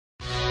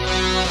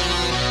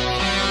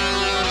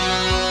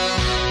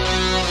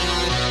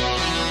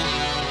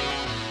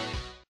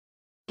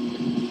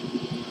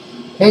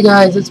Hey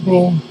guys, it's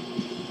me.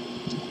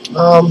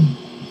 Um,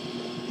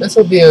 this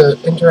will be an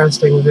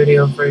interesting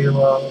video for you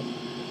all.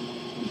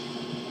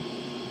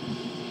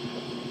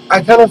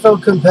 I kind of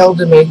felt compelled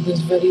to make this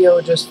video,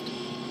 just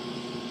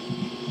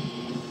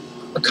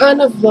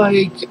kind of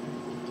like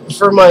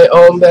for my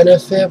own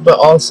benefit, but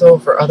also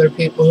for other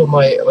people who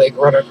might like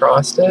run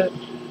across it.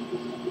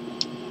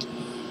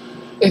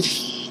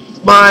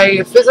 If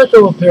my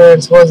physical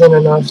appearance wasn't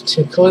enough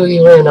to clue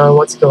you in on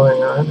what's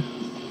going on,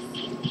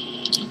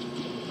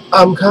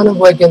 I'm kind of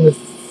like in the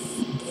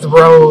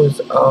throes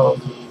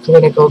of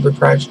clinical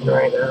depression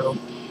right now.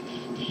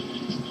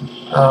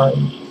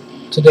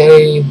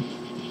 Today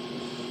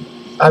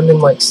I'm in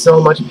like so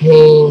much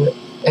pain,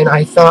 and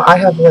I thought I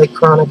have like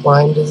chronic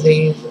Lyme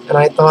disease, and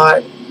I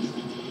thought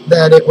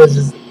that it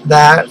was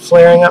that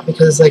flaring up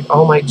because like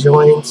all my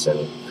joints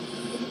and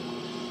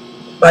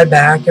my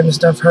back and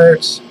stuff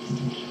hurts.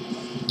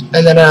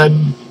 And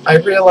then I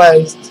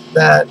realized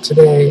that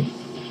today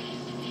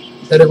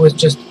that it was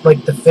just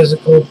like the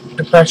physical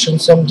depression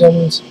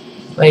symptoms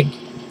like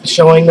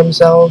showing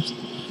themselves,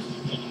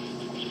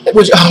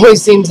 which always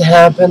seems to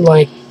happen.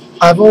 Like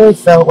I've only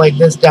felt like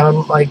this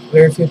down like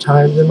very few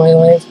times in my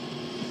life,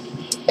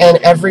 and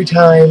every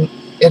time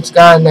it's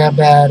gotten that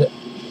bad,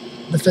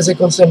 the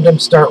physical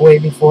symptoms start way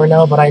before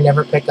now, but I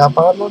never pick up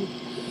on them.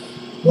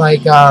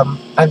 Like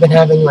I've been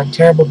having like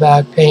terrible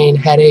back pain,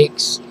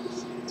 headaches.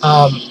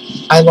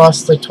 I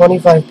lost like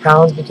 25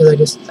 pounds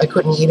because I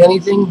couldn't eat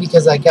anything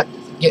because I kept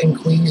getting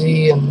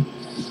queasy, and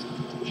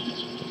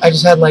I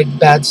just had like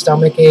bad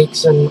stomach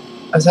aches, and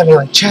I was having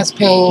like chest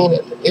pain.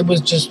 It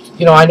was just,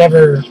 I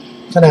never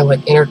kind of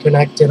like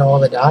interconnected all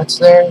the dots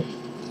there.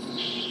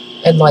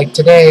 And like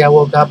today I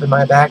woke up and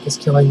my back is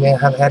killing me. I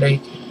have a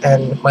headache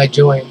and my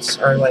joints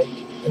are like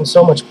in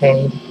so much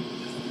pain.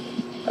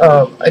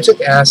 I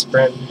took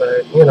aspirin,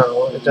 but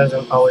it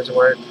doesn't always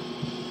work.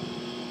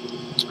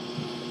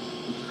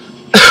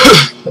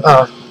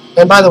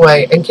 And by the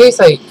way, in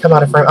case I come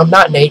out of frame, I'm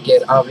not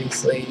naked,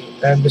 obviously.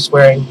 I'm just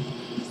wearing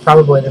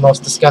probably the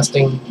most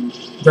disgusting,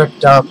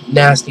 ripped up,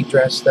 nasty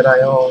dress that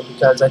I own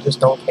because I just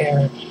don't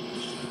care,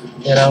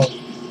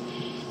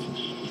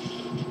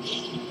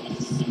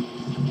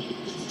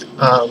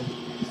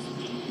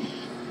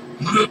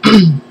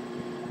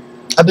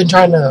 I've been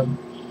trying to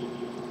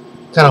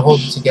kind of hold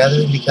it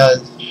together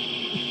because,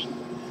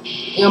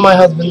 my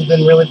husband's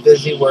been really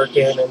busy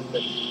working, and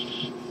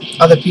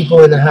other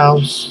people in the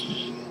house,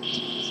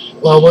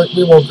 well,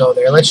 we won't go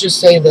there. Let's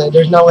just say that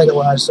there's not like a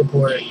lot of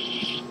support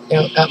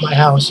at my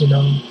house,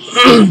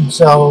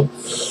 So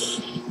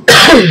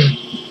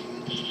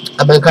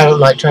I've been kind of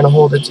like trying to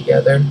hold it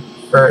together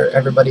for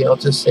everybody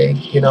else's sake,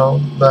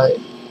 but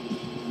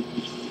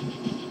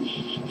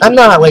I'm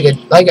not like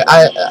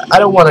I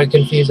don't want to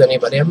confuse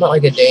anybody. I'm not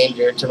like a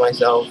danger to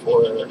myself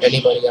or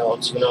anybody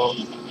else,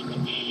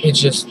 It's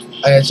just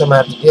I got something I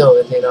have to deal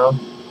with,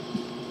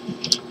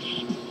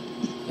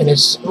 And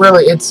it's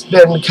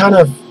been kind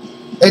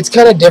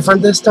of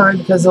different this time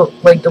because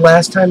like the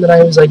last time that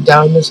I was like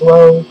down this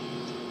low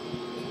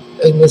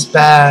and this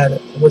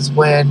bad was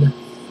when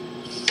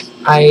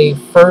I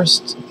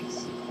first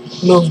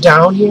moved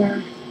down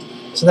here.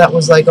 So that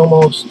was like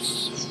almost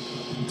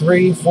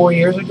 3-4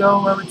 years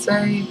ago, I would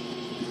say.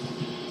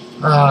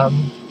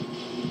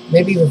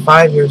 Maybe even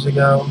 5 years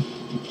ago.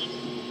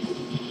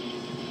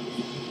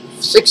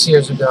 6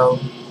 years ago.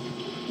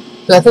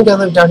 So I think I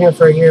lived down here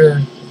for a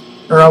year,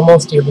 or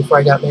almost a year before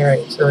I got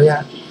married. So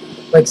yeah,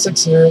 like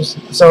 6 years.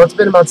 So it's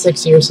been about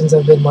 6 years since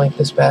I've been like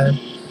this bad.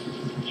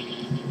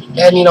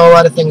 And a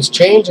lot of things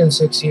change in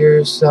 6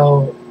 years.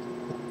 So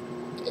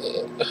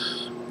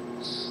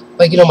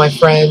like my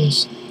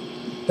friends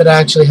that I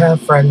actually have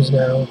friends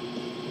now,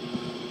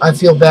 I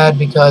feel bad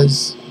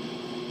because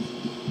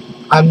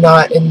I'm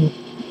not in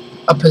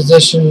a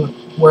position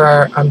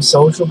where I'm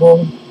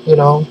sociable,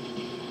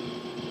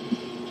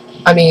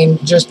 I mean,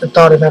 just the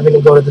thought of having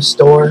to go to the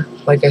store,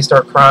 like I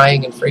start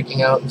crying and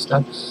freaking out and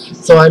stuff.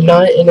 So I'm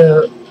not in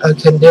a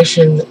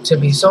condition to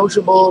be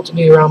sociable, to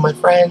be around my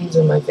friends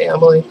and my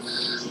family.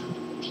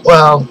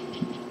 Well,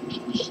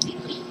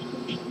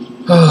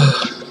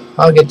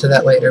 I'll get to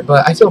that later,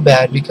 but I feel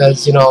bad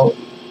because,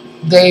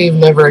 they've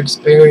never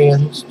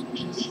experienced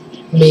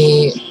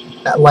me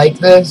like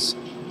this.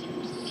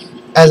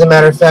 As a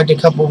matter of fact, a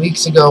couple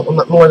weeks ago,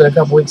 more than a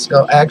couple weeks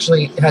ago, I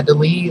actually had to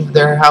leave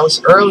their house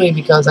early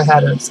because I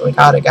had a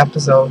psychotic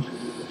episode.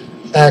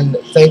 And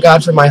thank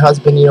God for my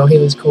husband, he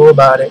was cool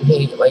about it. And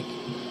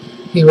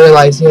he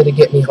realized he had to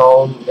get me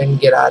home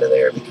and get out of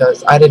there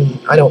because I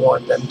don't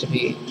want them to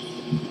be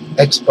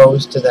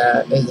exposed to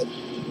that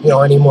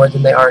any more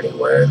than they already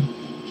were.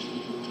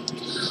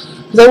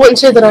 Because I wouldn't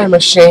say that I'm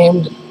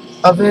ashamed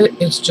of it.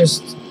 It's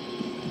just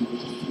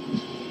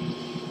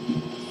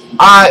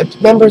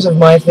members of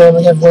my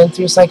family have went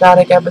through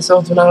psychotic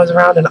episodes when I was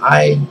around, and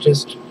I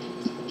just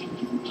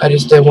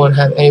didn't want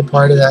to have any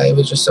part of that. It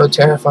was just so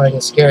terrifying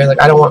and scary. Like,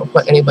 I don't want to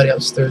put anybody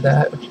else through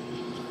that.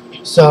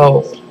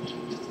 So,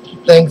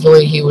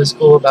 thankfully, he was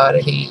cool about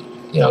it. He,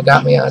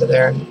 got me out of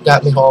there and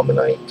got me home, and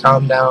I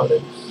calmed down.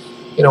 And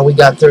you know, we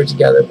got through it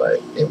together,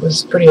 but it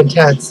was pretty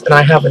intense, and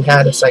I haven't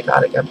had a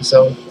psychotic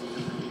episode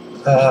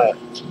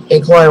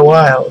in quite a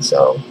while.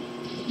 So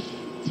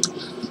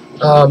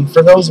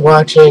for those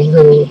watching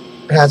who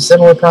have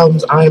similar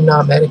problems, I'm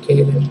not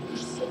medicated.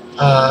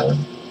 I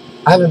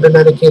haven't been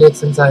medicated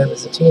since I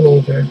was a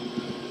teenager,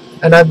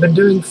 and I've been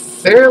doing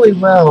fairly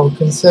well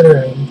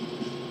considering.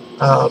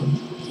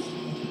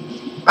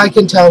 I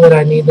can tell that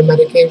I need the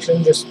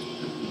medication, just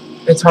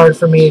it's hard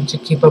for me to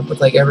keep up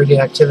with like everyday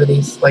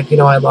activities. Like, you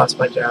know, I lost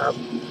my job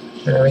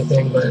and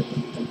everything, but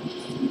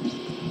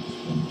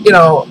you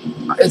know,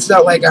 it's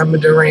not like I'm a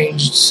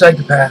deranged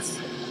psychopath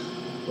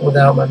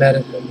without my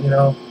medicine, you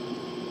know.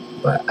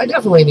 But I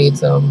definitely need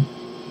some.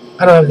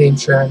 I don't have the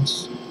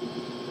insurance.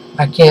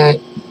 I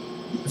can't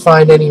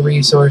find any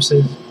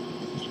resources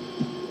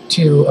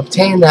to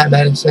obtain that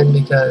medicine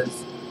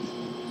because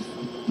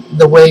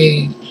the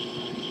way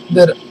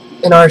that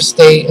in our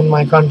state, in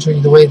my country,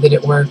 the way that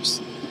it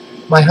works,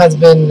 my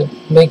husband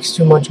makes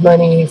too much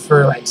money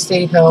for like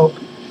state help,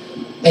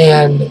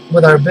 and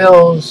with our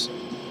bills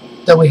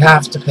that we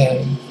have to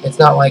pay, it's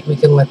not like we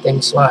can let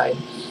things slide.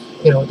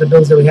 You know, the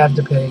bills that we have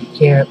to pay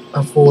can't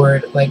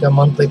afford like a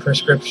monthly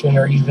prescription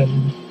or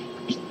even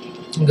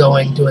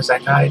going to a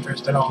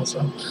psychiatrist at all.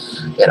 So,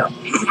 you know,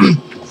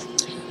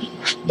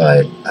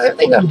 but I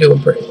think I'm doing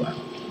pretty well.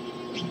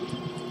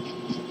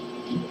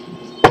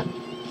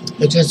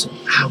 It just,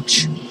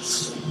 ouch.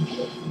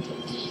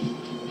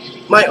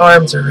 My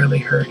arms are really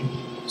hurting.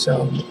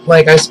 So,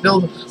 like, I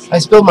spilled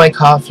my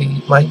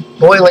coffee, my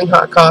boiling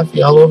hot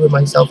coffee, all over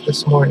myself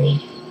this morning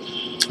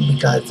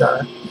because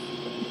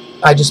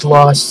I just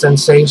lost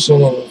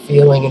sensation and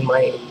feeling in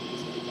my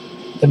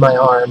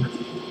arm,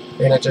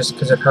 and it just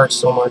because it hurts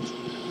so much.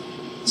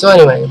 So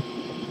anyway,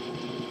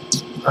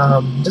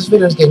 this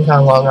video is getting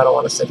kind of long. I don't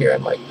want to sit here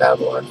and like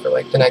babble on for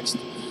like the next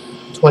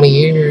 20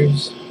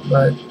 years,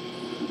 but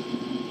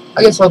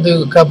I guess I'll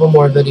do a couple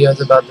more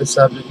videos about this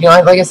subject. You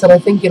know, like I said, I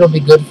think it'll be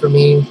good for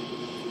me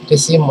to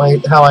see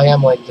how I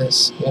am like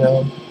this, you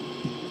know.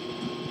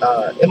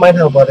 It might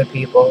help other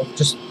people.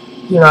 Just,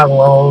 you're not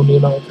alone, you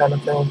know, kind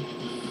of thing.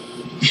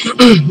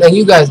 Now,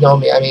 you guys know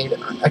me. I mean,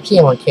 I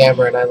came on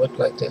camera and I look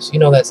like this. You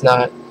know, that's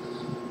not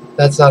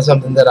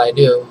something that I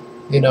do,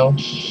 you know.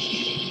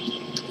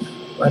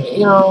 But,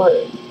 you know,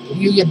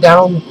 you get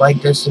down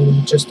like this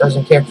and just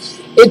doesn't care.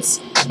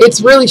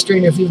 It's really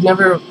strange if you've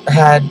never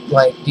had,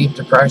 like, deep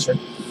depression.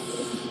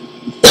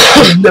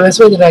 The best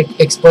way that I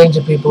explain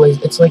to people is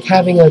it's like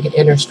having, like, an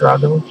inner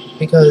struggle,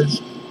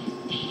 because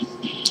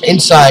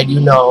inside you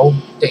know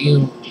that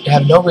you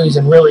have no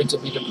reason really to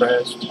be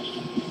depressed.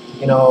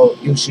 You know,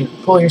 you should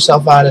pull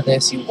yourself out of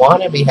this. You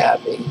want to be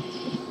happy.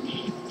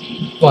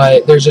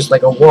 But there's just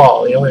like a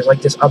wall, you know, there's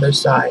like this other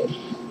side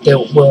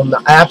that will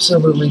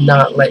absolutely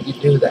not let you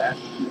do that,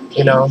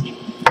 you know.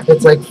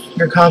 It's like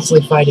you're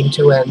constantly fighting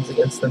two ends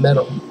against the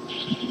middle.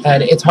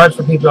 And it's hard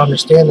for people to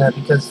understand that,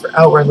 because for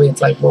outwardly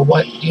it's like, well,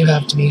 what do you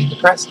have to be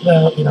depressed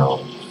about, you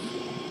know?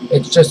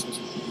 It's just,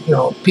 you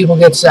know, people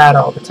get sad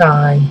all the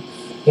time,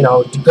 you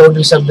know, to go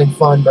do something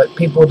fun, but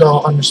people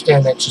don't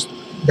understand that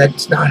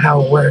that's not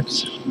how it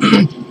works.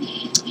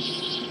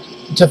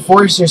 To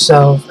force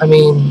yourself, I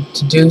mean,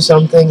 to do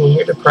something when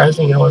you're depressed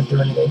and you don't want to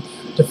do anything,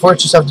 to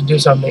force yourself to do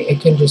something, it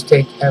can just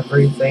take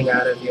everything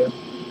out of you,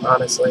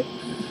 honestly.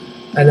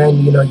 And then,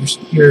 you know,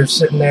 you're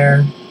sitting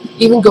there,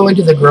 even going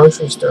to the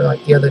grocery store,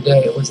 like the other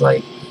day, it was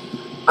like,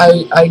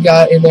 I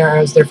got in there, I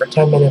was there for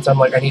 10 minutes, I'm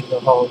like, I need to go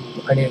home.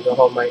 I need to go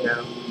home right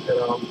now, you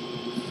know.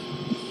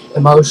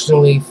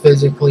 Emotionally,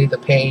 physically, the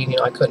pain, you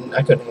know, I couldn't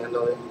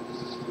handle it.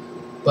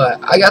 But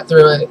I got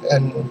through it,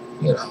 and,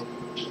 you know,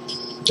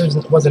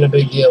 it wasn't a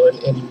big deal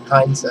in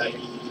hindsight.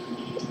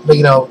 But,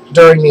 you know,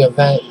 during the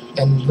event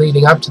and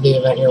leading up to the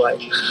event, you're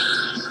like,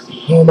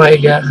 oh my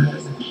god,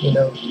 you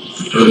know.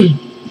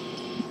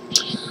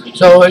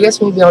 So I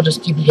guess maybe I'll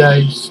just keep you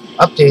guys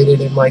updated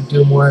and, like,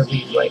 do more of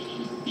these, like,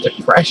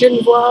 depression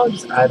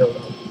vlogs? I don't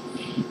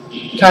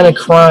know. Kind of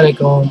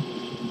chronicle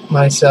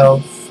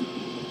myself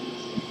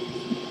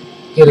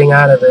getting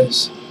out of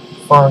this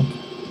funk.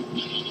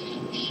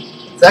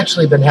 It's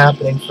actually been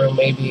happening for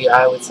maybe,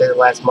 I would say, the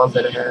last month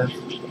and a half.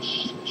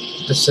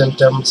 The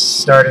symptoms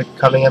started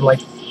coming in,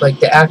 like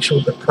the actual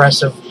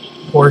depressive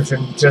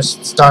portion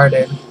just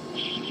started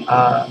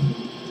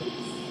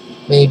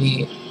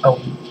maybe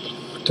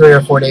 3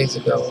 or 4 days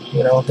ago.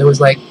 You know, there was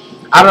like,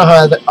 I don't know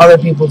how other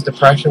people's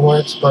depression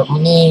works, but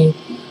me,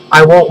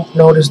 I won't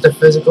notice the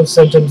physical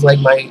symptoms, like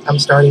I'm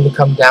starting to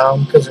come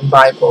down because I'm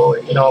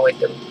bipolar, you know,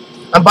 like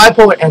I'm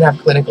bipolar and have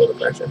clinical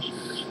depression.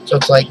 So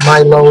it's like my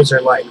lows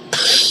are like,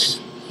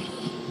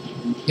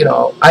 you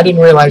know, I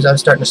didn't realize I was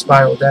starting to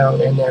spiral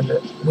down, and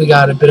then we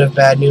got a bit of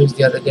bad news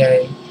the other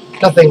day.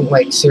 Nothing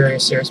like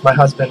serious. My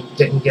husband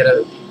didn't get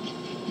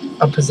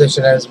a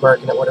position at his work,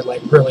 and it would have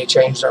like really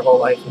changed our whole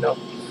life, you know.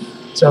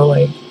 So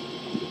like,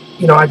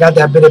 you know, I got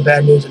that bit of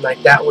bad news, and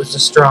like that was the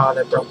straw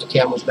that broke the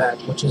camel's back,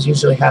 which is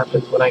usually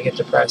happens when I get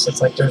depressed.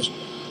 It's like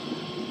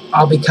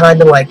I'll be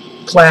kind of like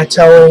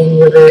plateauing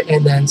with it,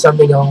 and then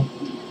something will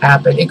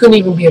happen. It couldn't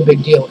even be a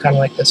big deal, kind of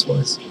like this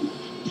was.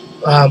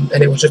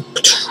 and it was just,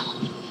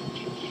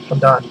 I'm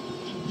done.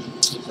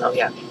 So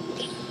yeah.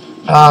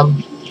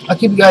 I'll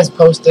keep you guys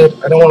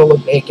posted. I don't want to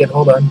look naked.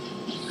 Hold on.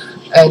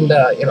 And,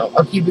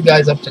 I'll keep you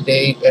guys up to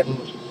date and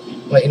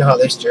let you know how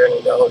this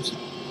journey goes.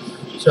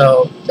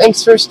 So,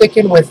 thanks for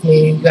sticking with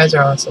me. You guys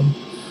are awesome.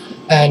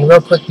 And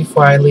real quick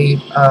before I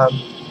leave,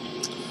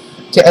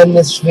 to end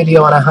this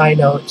video on a high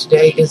note,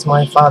 today is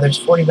my father's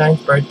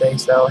 49th birthday,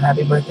 so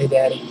happy birthday,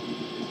 Daddy.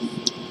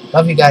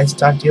 Love you guys.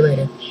 Talk to you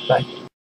later. Bye.